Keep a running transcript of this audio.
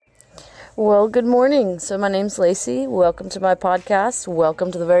Well, good morning. So my name's Lacey. Welcome to my podcast.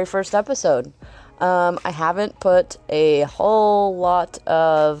 Welcome to the very first episode. I haven't put a whole lot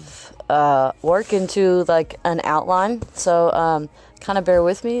of work into like an outline, so kind of bear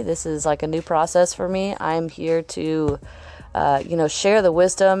with me. This is like a new process for me. I'm here to, share the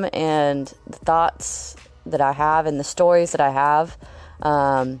wisdom and the thoughts that I have and the stories that I have.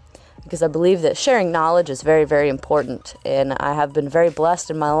 Because I believe that sharing knowledge is very, very important. And I have been very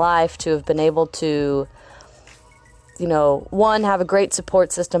blessed in my life to have been able to, one, have a great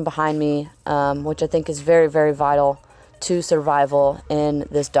support system behind me, which I think is very, very vital to survival in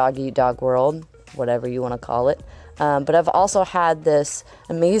this dog-eat-dog world, whatever you want to call it. But I've also had this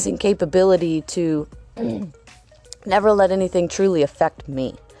amazing capability to never let anything truly affect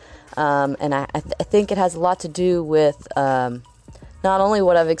me. And I think it has a lot to do with not only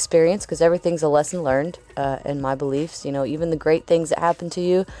what I've experienced, because everything's a lesson learned in my beliefs. Even the great things that happen to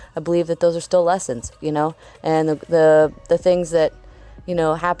you, I believe that those are still lessons. And the things that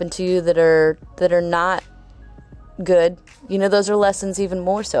happen to you that are not good, those are lessons even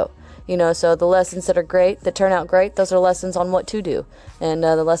more so. So the lessons that are great, that turn out great, those are lessons on what to do. And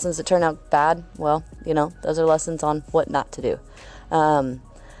the lessons that turn out bad, well, those are lessons on what not to do.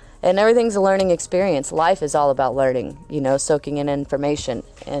 And everything's a learning experience. Life is all about learning, soaking in information.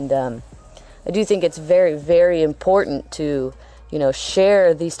 And I do think it's very, very important to,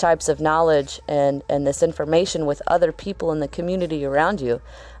 share these types of knowledge and this information with other people in the community around you.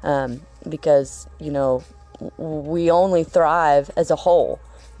 Because, we only thrive as a whole,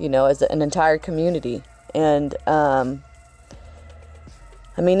 as an entire community. And,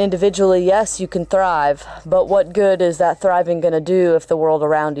 individually, yes, you can thrive, but what good is that thriving going to do if the world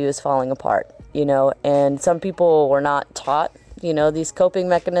around you is falling apart, And some people were not taught, these coping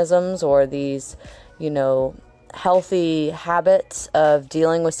mechanisms or these, healthy habits of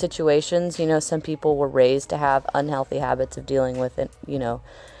dealing with situations. Some people were raised to have unhealthy habits of dealing with it,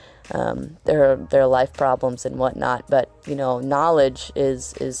 their life problems and whatnot. But, knowledge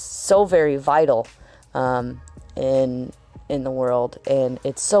is so very vital in the world, and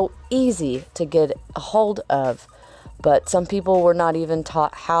it's so easy to get a hold of, but some people were not even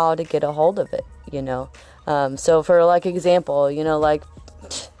taught how to get a hold of it, so for like example,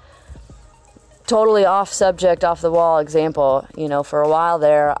 totally off subject, off the wall example, for a while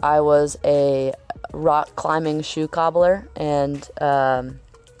there I was a rock climbing shoe cobbler, and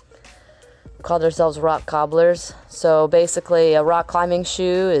called ourselves rock cobblers. So basically a rock climbing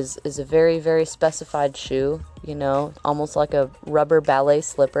shoe is a very, very specified shoe, almost like a rubber ballet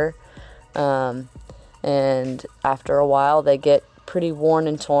slipper. And after a while they get pretty worn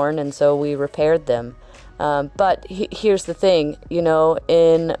and torn, and so we repaired them. But here's the thing,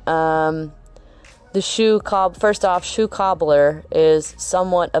 in the shoe cobbler is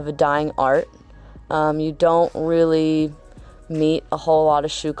somewhat of a dying art. You don't really meet a whole lot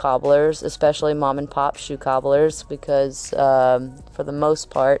of shoe cobblers, especially mom and pop shoe cobblers, because for the most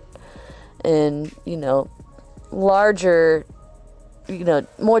part in larger,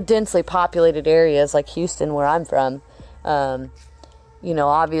 more densely populated areas like Houston, where I'm from,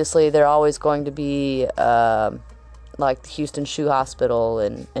 obviously they're always going to be like the Houston Shoe Hospital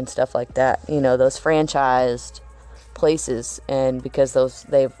and stuff like that, those franchised places. And because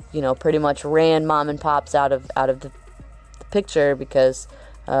they've pretty much ran mom and pops out of the picture, because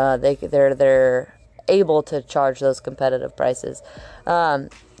they're able to charge those competitive prices.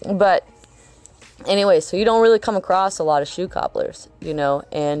 But anyway, so you don't really come across a lot of shoe cobblers,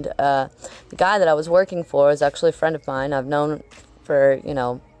 and the guy that I was working for is actually a friend of mine. I've known for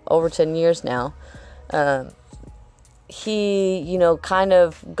over 10 years now. He kind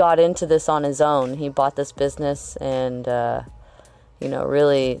of got into this on his own. He bought this business, and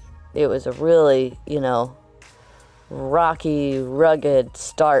really, it was a really rocky, rugged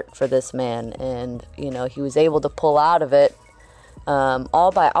start for this man, and he was able to pull out of it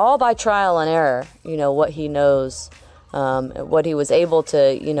all by trial and error. What he knows, what he was able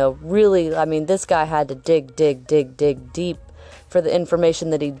to really, this guy had to dig deep for the information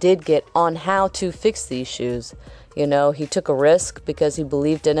that he did get on how to fix these shoes. He took a risk because he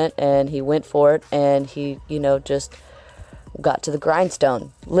believed in it, and he went for it, and he just got to the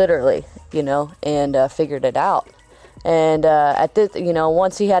grindstone, literally, and figured it out. And at this,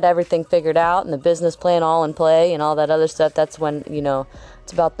 once he had everything figured out and the business plan all in play and all that other stuff, that's when,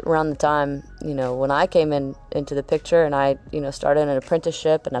 it's about around the time, when I came into the picture, and I, started an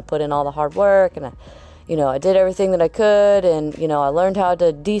apprenticeship, and I put in all the hard work, and I did everything that I could, and, I learned how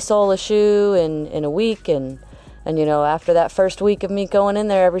to de-sole a shoe in a week, and after that first week of me going in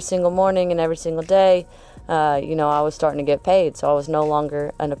there every single morning and every single day, I was starting to get paid. So I was no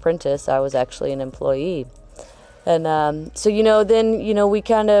longer an apprentice. I was actually an employee. And then,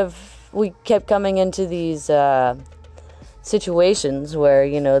 we kept coming into these situations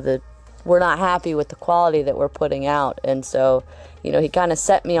where, we're not happy with the quality that we're putting out. And so, he kind of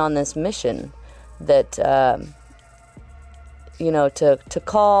set me on this mission that, to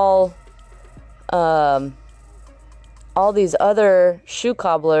call all these other shoe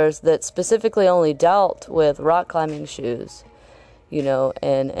cobblers that specifically only dealt with rock climbing shoes,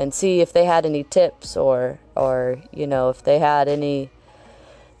 and see if they had any tips or if they had any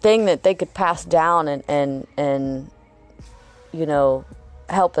thing that they could pass down and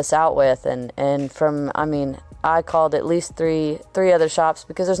help us out with. I called at least three other shops,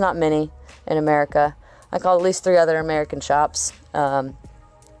 because there's not many in America. I called at least 3 other American shops, and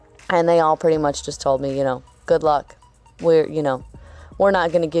they all pretty much just told me, good luck. We're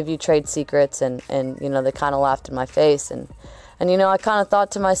not going to give you trade secrets, and they kind of laughed in my face, and I kind of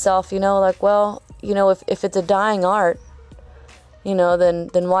thought to myself, if it's a dying art, then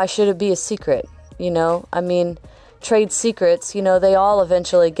why should it be a secret? Trade secrets, they all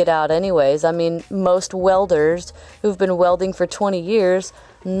eventually get out anyways. Most welders who've been welding for 20 years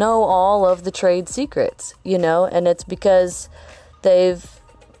know all of the trade secrets, and it's because they've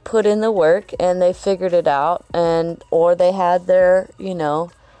put in the work and they figured it out, or they had their,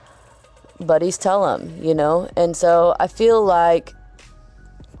 buddies tell them, and so I feel like,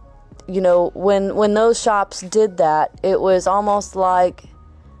 when those shops did that, it was almost like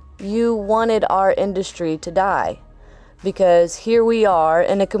you wanted our industry to die, because here we are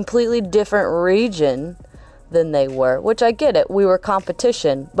in a completely different region than they were, which I get it. We were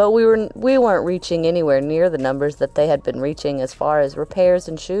competition, but we weren't reaching anywhere near the numbers that they had been reaching as far as repairs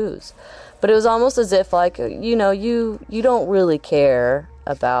and shoes. But it was almost as if, like, you don't really care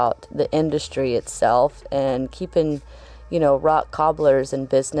about the industry itself and keeping, rock cobblers in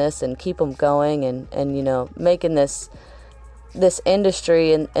business and keep them going and making this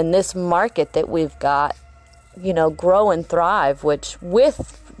industry and this market that we've got, grow and thrive, which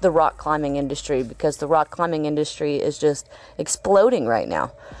with the rock climbing industry, because the rock climbing industry is just exploding right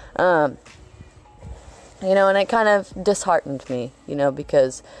now. And it kind of disheartened me,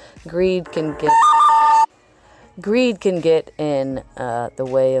 because greed can get in the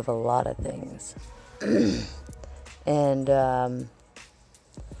way of a lot of things. And, I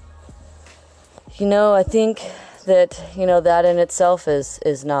think that, that in itself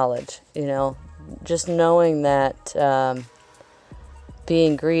is knowledge, just knowing that,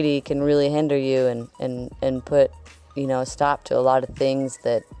 being greedy can really hinder you and put, a stop to a lot of things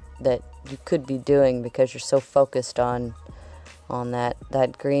that you could be doing, because you're so focused on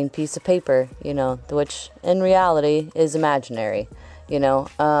that green piece of paper, which in reality is imaginary,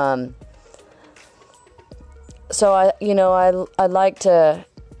 So I'd like to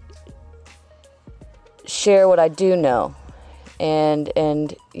share what I do know, and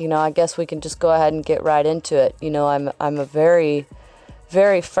I guess we can just go ahead and get right into it. I'm a very,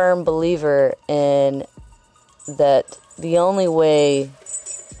 very firm believer in that the only way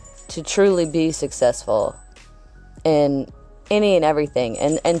to truly be successful in any and everything,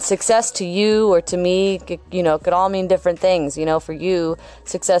 and success to you or to me, could all mean different things. For you,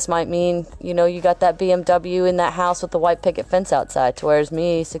 success might mean, you got that BMW in that house with the white picket fence outside, to whereas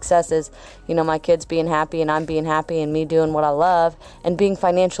me, success is, my kids being happy and I'm being happy and me doing what I love and being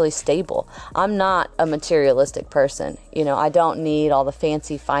financially stable. I'm not a materialistic person. I don't need all the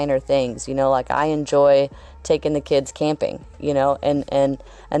fancy, finer things, like I enjoy taking the kids camping, and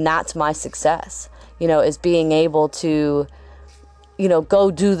that's my success, is being able to, go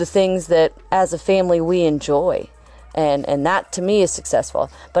do the things that as a family we enjoy. And that to me is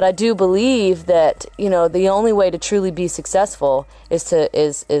successful. But I do believe that, the only way to truly be successful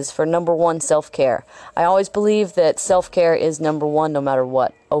is for number one, self-care. I always believe that self-care is number one, no matter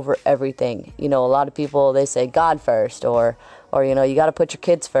what, over everything. A lot of people, they say God first, or you got to put your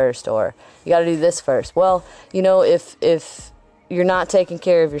kids first, or you got to do this first. Well, if you're not taking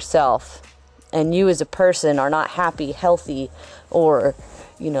care of yourself, and you as a person are not happy, healthy, or,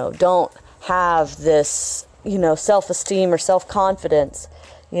 don't have this, self-esteem or self-confidence,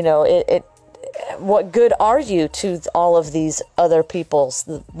 what good are you to all of these other people's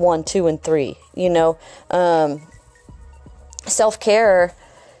 1, 2, and 3? Self-care,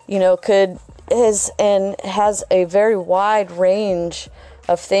 has a very wide range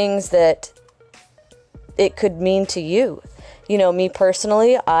of things that it could mean to you. Me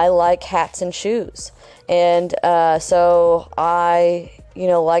personally, I like hats and shoes. And so I,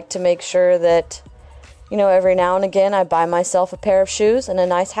 like to make sure that, every now and again I buy myself a pair of shoes and a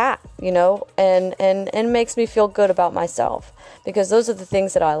nice hat, and it makes me feel good about myself, because those are the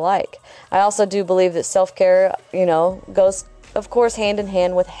things that I like. I also do believe that self-care, goes, of course, hand in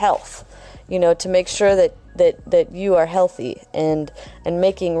hand with health, to make sure that you are healthy and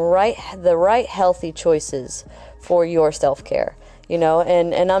making the right healthy choices for your self-care,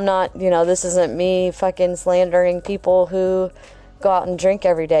 and I'm not, this isn't me fucking slandering people who go out and drink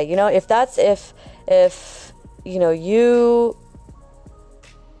every day. If you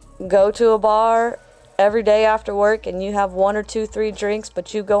go to a bar every day after work and you have 1 or 2, 3 drinks,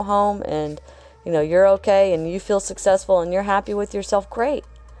 but you go home and you're okay and you feel successful and you're happy with yourself, great.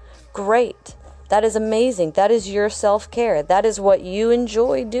 That is amazing. That is your self-care. That is what you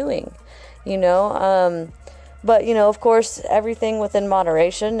enjoy doing, but of course, everything within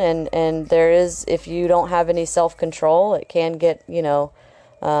moderation, and there is, if you don't have any self-control, it can get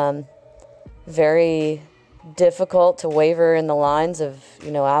very difficult to waver in the lines of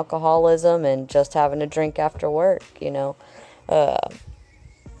alcoholism and just having a drink after work, but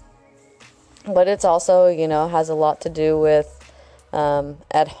it's also has a lot to do with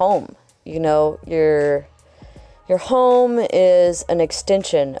at home. Your home is an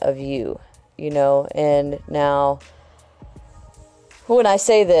extension of you, and now when I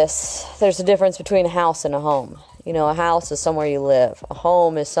say this, there's a difference between a house and a home. A house is somewhere you live. A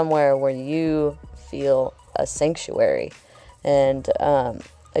home is somewhere where you feel a sanctuary. And I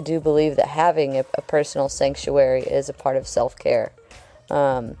do believe that having a personal sanctuary is a part of self-care.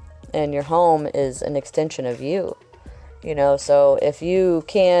 And your home is an extension of you. So if you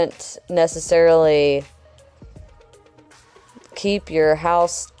can't necessarily keep your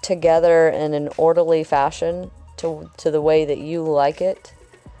house together in an orderly fashion to the way that you like it,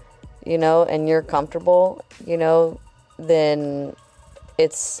 and you're comfortable, then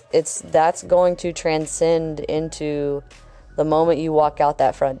that's going to transcend into the moment you walk out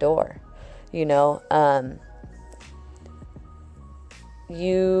that front door. We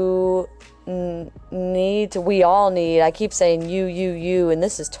all need, I keep saying you, and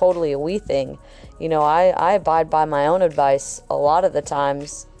this is totally a we thing. I abide by my own advice a lot of the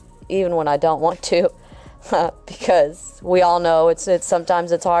times, even when I don't want to, because we all know it's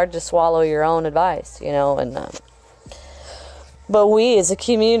sometimes it's hard to swallow your own advice, but we as a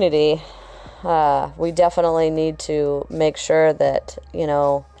community, we definitely need to make sure that,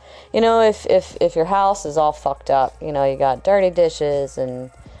 if your house is all fucked up, you got dirty dishes and,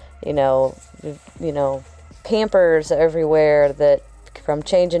 Pampers everywhere, that from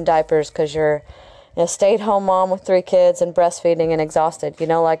changing diapers because you're a stay-at-home mom with 3 kids and breastfeeding and exhausted.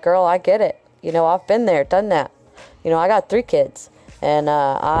 Girl, I get it. I've been there, done that. I got 3 kids, and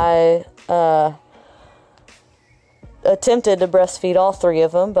I attempted to breastfeed all 3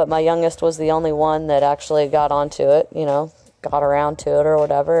 of them, but my youngest was the only one that actually got onto it, got around to it or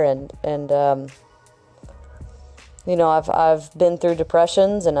whatever, and I've been through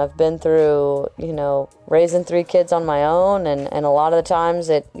depressions, and I've been through, raising 3 kids on my own, and a lot of the times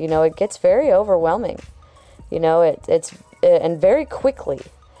it gets very overwhelming, and very quickly.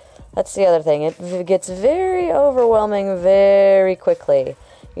 That's the other thing. It gets very overwhelming very quickly.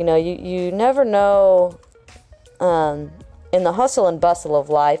 You never know, in the hustle and bustle of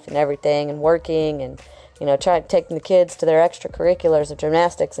life and everything, and working, and, taking the kids to their extracurriculars of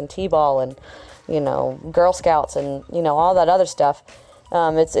gymnastics and t-ball and, Girl Scouts and, all that other stuff.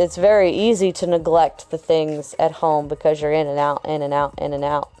 It's very easy to neglect the things at home because you're in and out. And,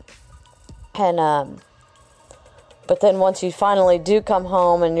 but then once you finally do come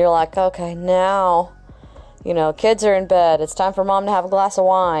home and you're like, okay, now, kids are in bed, it's time for mom to have a glass of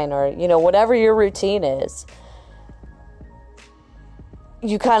wine, or, whatever your routine is,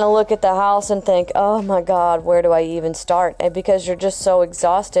 you kind of look at the house and think, oh my God, where do I even start? And because you're just so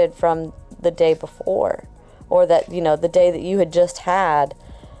exhausted from the day before, or that, the day that you had just had,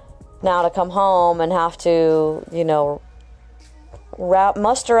 now to come home and have to,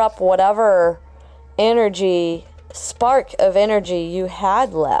 muster up whatever spark of energy you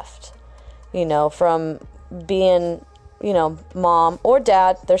had left, from being, mom or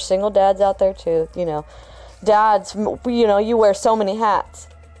dad. There's single dads out there too, dads, you wear so many hats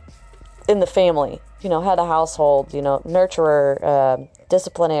in the family, head of household, nurturer,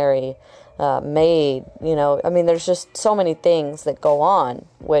 disciplinary, maid, there's just so many things that go on,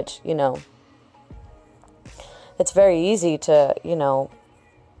 which, it's very easy to,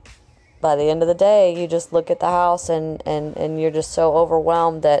 by the end of the day, you just look at the house and you're just so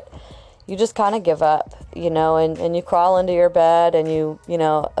overwhelmed that you just kind of give up, and you crawl into your bed and you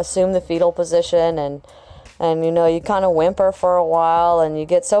assume the fetal position, and you kind of whimper for a while, and you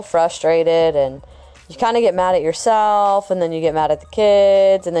get so frustrated, and you kind of get mad at yourself, and then you get mad at the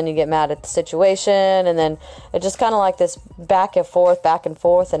kids, and then you get mad at the situation, and then it's just kind of like this back and forth,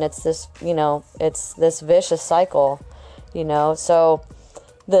 and it's this, it's this vicious cycle, so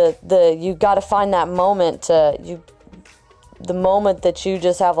you got to find that moment the moment that you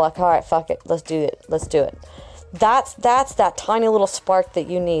just have like, all right, fuck it, let's do it. That's that tiny little spark that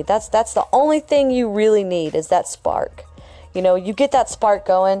you need. That's the only thing you really need, is that spark. You get that spark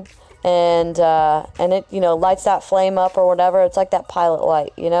going, and it, lights that flame up or whatever. It's like that pilot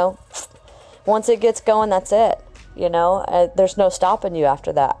light, once it gets going, that's it, there's no stopping you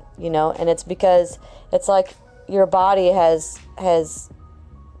after that, and it's because it's like your body has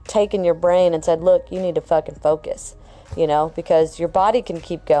taken your brain and said, look, you need to fucking focus, because your body can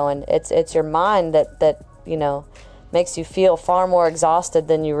keep going. It's your mind that makes you feel far more exhausted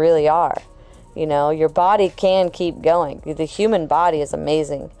than you really are. Your body can keep going. The human body is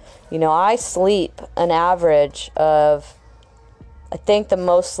amazing. I sleep an average of, I think the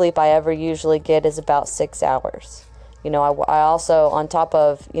most sleep I ever usually get is about 6 hours. I also, on top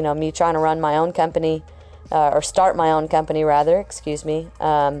of, me trying to run my own company, or start my own company rather, excuse me,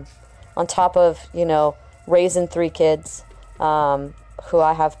 on top of, raising 3 kids, who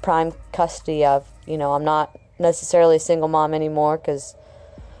I have prime custody of. I'm not necessarily a single mom anymore because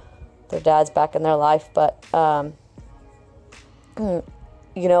their dad's back in their life, but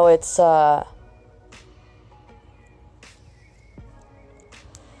it's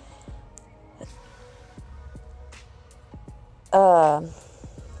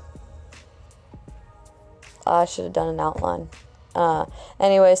I should have done an outline.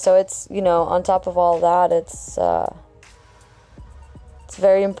 Anyway, so it's, on top of all that, it's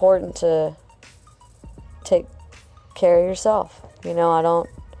very important to take care of yourself. I don't,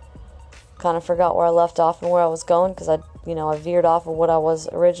 kind of forgot where I left off and where I was going, because I veered off of what I was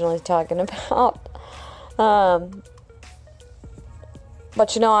originally talking about. But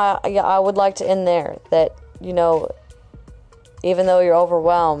I would like to end there, that even though you're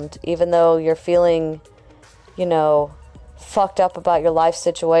overwhelmed, even though you're feeling fucked up about your life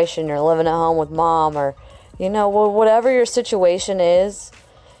situation, you're living at home with mom, or whatever your situation is,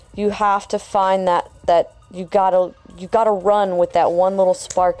 you have to find that you gotta run with that one little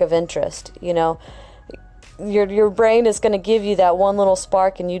spark of interest. Your brain is going to give you that one little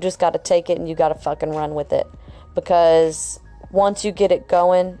spark, and you just got to take it and you got to fucking run with it, because once you get it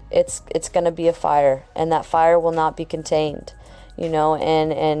going, it's going to be a fire, and that fire will not be contained.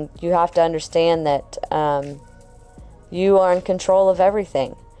 And you have to understand that you are in control of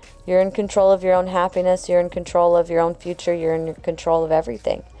everything. You're in control of your own happiness. You're in control of your own future. You're in control of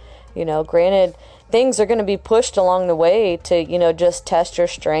everything. Granted, things are going to be pushed along the way to, just test your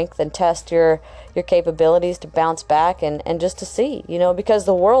strength and test your capabilities to bounce back and just to see, because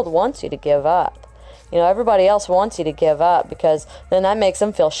the world wants you to give up. Everybody else wants you to give up, because then that makes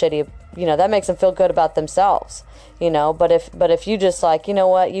them feel shitty. That makes them feel good about themselves. But if you just like,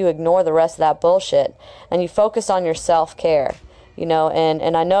 you ignore the rest of that bullshit and you focus on your self-care,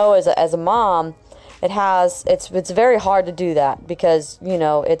 and I know as a mom, it's very hard to do that, because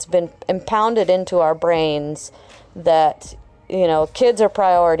it's been impounded into our brains that kids are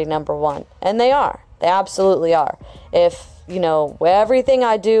priority number one, and they absolutely are. If everything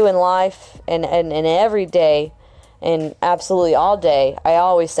I do in life and every day and absolutely all day, I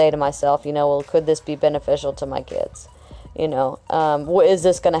always say to myself, well, could this be beneficial to my kids? Is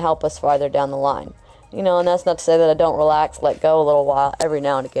this going to help us farther down the line? And that's not to say that I don't relax, let go a little while every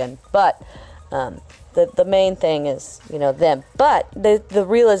now and again, but the main thing is, them. But the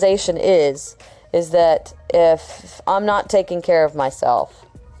realization is that if I'm not taking care of myself,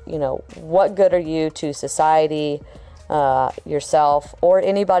 what good are you to society, yourself, or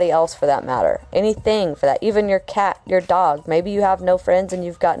anybody else for that matter? Anything for that. Even your cat, your dog. Maybe you have no friends and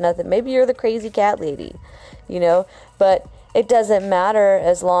you've got nothing. Maybe you're the crazy cat lady, but it doesn't matter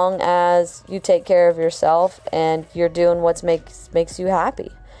as long as you take care of yourself and you're doing what makes you happy.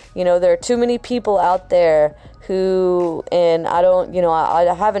 There are too many people out there who, and I don't,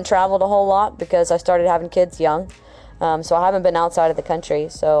 I haven't traveled a whole lot because I started having kids young. So I haven't been outside of the country.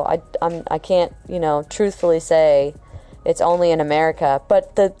 So I can't, truthfully say it's only in America.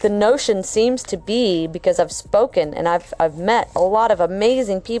 But the notion seems to be, because I've spoken and I've met a lot of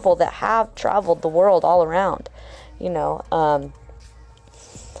amazing people that have traveled the world all around,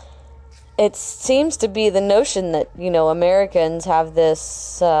 it seems to be the notion that, Americans have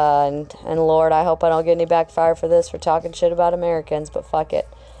this, and Lord, I hope I don't get any backfire for this, for talking shit about Americans, but fuck it.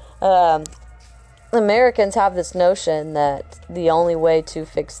 Americans have this notion that the only way to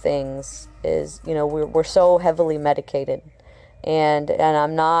fix things is, we're so heavily medicated. And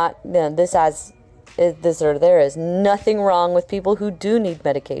I'm not, this there is nothing wrong with people who do need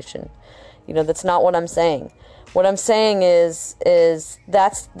medication. You know, that's not what I'm saying. What I'm saying is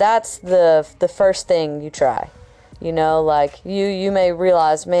that's the first thing you try. You know, like you may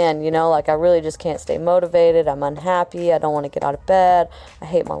realize, man, you know, like I really just can't stay motivated. I'm unhappy. I don't want to get out of bed. I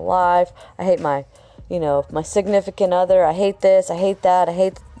hate my life. I hate my, you know, my significant other. I hate this. I hate that. I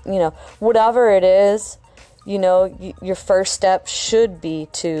hate, you know, whatever it is, you know, your first step should be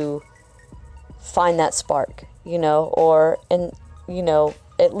to find that spark, you know, or, and, you know,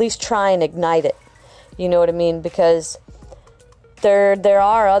 at least try and ignite it. You know what I mean? Because there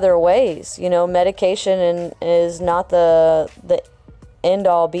are other ways, you know. Medication is not the end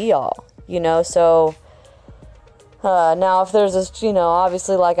all be all, you know. So now if there's this, you know,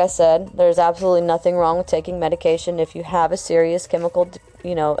 obviously, like I said, there's absolutely nothing wrong with taking medication if you have a serious chemical,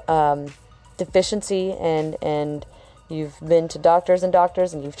 deficiency, and you've been to doctors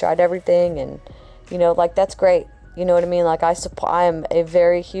and you've tried everything, and, you know, like, that's great. You know what I mean? Like, I am a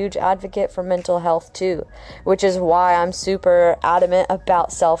very huge advocate for mental health too, which is why I'm super adamant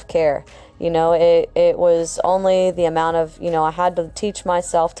about self-care. You know, it was only the amount of, you know, I had to teach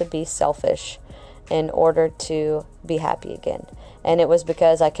myself to be selfish in order to be happy again. And it was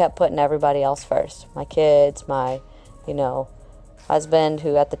because I kept putting everybody else first. My kids, my, you know, husband,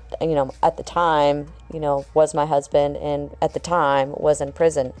 who at the time, you know, was my husband, and at the time was in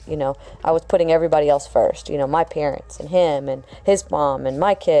prison. You know, I was putting everybody else first, you know, my parents and him and his mom and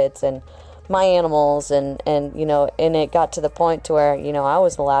my kids and my animals, and you know, and it got to the point to where, you know, I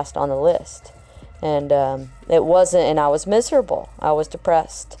was the last on the list, and it wasn't, and I was miserable. I was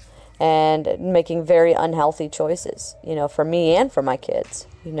depressed and making very unhealthy choices, you know, for me and for my kids.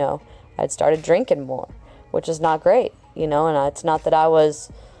 You know, I'd started drinking more, which is not great. You know, and it's not that I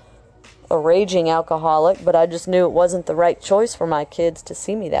was a raging alcoholic, but I just knew it wasn't the right choice for my kids to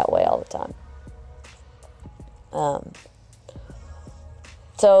see me that way all the time.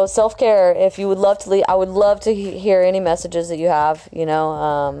 So self-care, if you would love to leave, I would love to hear any messages that you have, you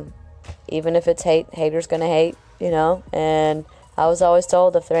know, even if it's hate. Haters gonna hate, you know, and I was always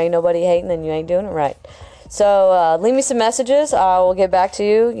told, if there ain't nobody hating, then you ain't doing it right. So leave me some messages. I will get back to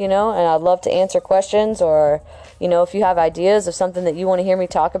you, you know, and I'd love to answer questions, or, you know, if you have ideas of something that you want to hear me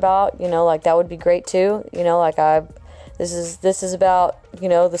talk about, you know, like, that would be great too. You know, like, this is about, you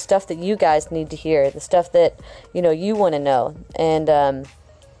know, the stuff that you guys need to hear, the stuff that, you know, you want to know. And,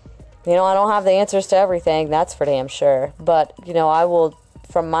 you know, I don't have the answers to everything, that's for damn sure. But, you know, I will,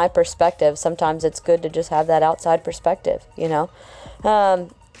 from my perspective, sometimes it's good to just have that outside perspective, you know.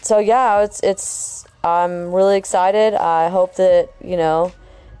 So yeah, I'm really excited. I hope that, you know,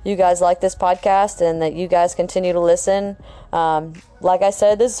 you guys like this podcast and that you guys continue to listen. Like I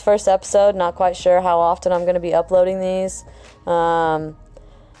said, this is the first episode. Not quite sure how often I'm going to be uploading these. But,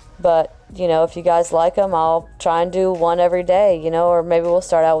 you know, if you guys like them, I'll try and do one every day, you know, or maybe we'll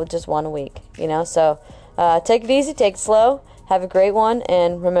start out with just one a week, you know. So take it easy, take it slow. Have a great one.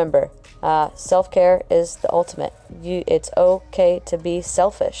 And remember, self-care is the ultimate. It's okay to be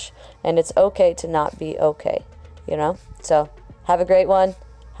selfish, and it's okay to not be okay, you know. So have a great one.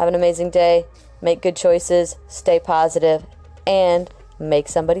 Have an amazing day. Make good choices. Stay positive, and make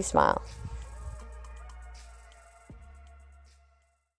somebody smile.